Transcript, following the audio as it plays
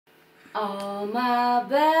All my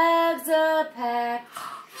bags are packed,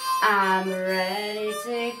 I'm ready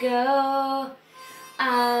to go.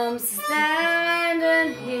 I'm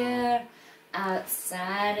standing here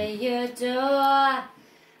outside of your door.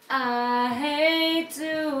 I hate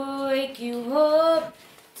to wake you up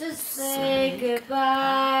to say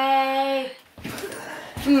goodbye,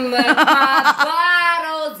 but my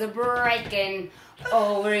bottles are breaking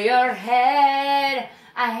over your head.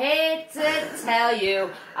 I hate to tell you,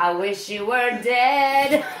 I wish you were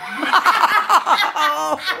dead.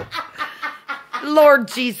 Lord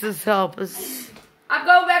Jesus, help us. I'm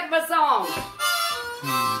going back to my song.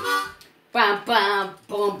 Bum, bum,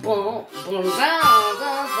 boom, boom, boom, bum,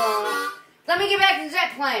 bum, bum. Let me get back to the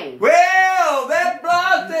jet plane. Well, that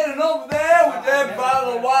blonde standing over there with that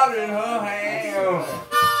bottle of water in her hand.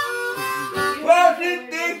 Well, she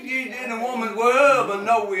thinks she's in a woman's world, but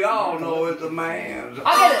no, we all know it's a man's.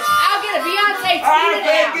 I'll get a Beyonce I tweet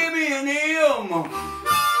say, out. give me an M.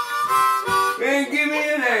 And give me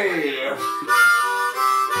an A.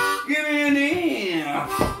 Give me an M.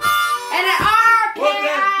 And an R, What's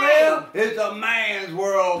that spell? It's a man's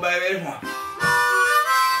world, baby.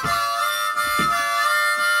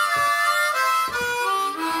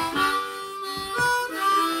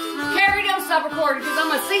 Carrie, don't stop recording because I'm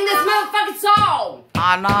going to sing this motherfucking song.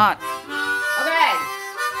 I'm not. Okay.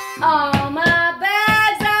 All my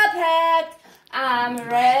bags are packed. I'm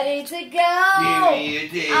ready to go. Give me a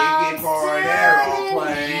ticket for an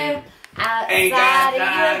aeroplane. Ain't got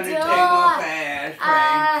time to take no fast train.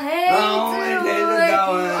 I hate Only to days are wake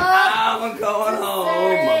going. you up I'm going home.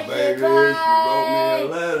 My baby, she wrote me a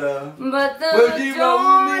letter. But the Well, she wrote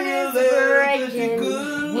dawn me a is letter 'cause she breaking.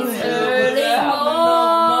 couldn't It's live early without me no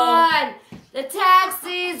morn. The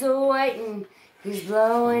taxis are waiting. He's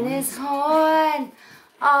blowing his horn.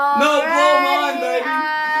 No, blow mine, Already baby.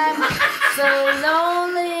 I'm so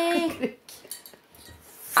lonely.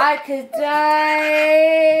 I could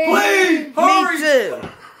die. Please, Me hurry. too.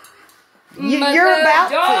 But You're the about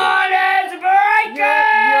to. dawn is breaking.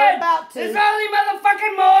 You're about to. It's only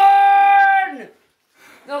motherfucking morn.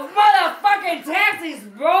 The motherfucking taxi's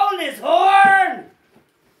blowing his horn.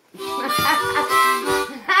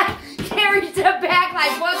 Carrie stepped back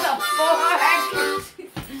like, what the fuck?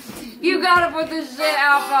 You gotta put this shit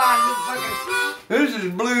out on, you fucking. This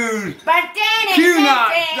is blues. But then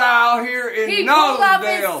Q-Knot style here in he pulled up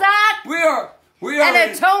his Nosedale. sock, We are and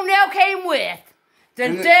a in, toenail came with. Dun,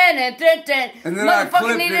 And dun, then- dun, dun, dun. and then I Motherfucker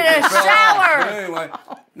clipped needed it a and fell off. shower. But anyway,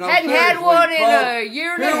 no, Hadn't had seriously, one in folks, a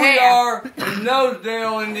year and a here we half. are in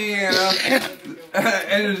Nosedale, Indiana,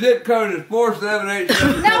 and the zip code is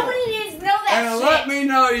 47874. Nobody needs to know that And shit. let me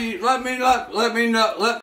know.